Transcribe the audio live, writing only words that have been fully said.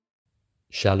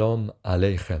Shalom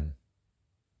Aleichem.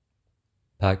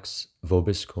 Pax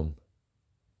Vobiscum.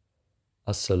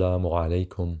 Assalamu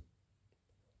alaikum.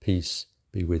 Peace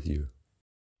be with you.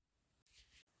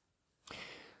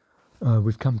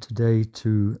 We've come today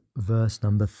to verse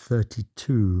number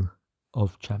 32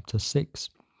 of chapter 6.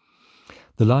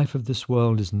 The life of this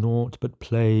world is naught but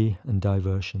play and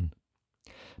diversion.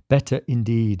 Better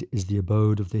indeed is the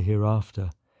abode of the hereafter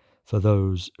for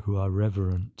those who are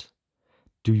reverent.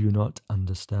 Do you not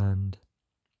understand?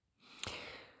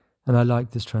 And I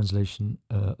like this translation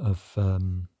of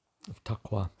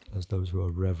taqwa as those who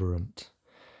are reverent.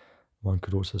 One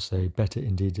could also say, better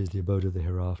indeed is the abode of the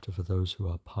hereafter for those who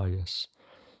are pious.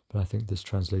 But I think this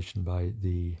translation by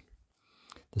the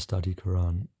Study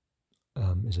Quran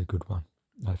is a good one.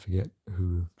 I forget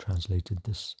who translated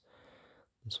this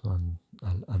one,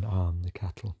 Al-An'am, the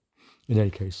cattle. In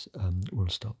any case, we'll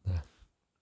stop there.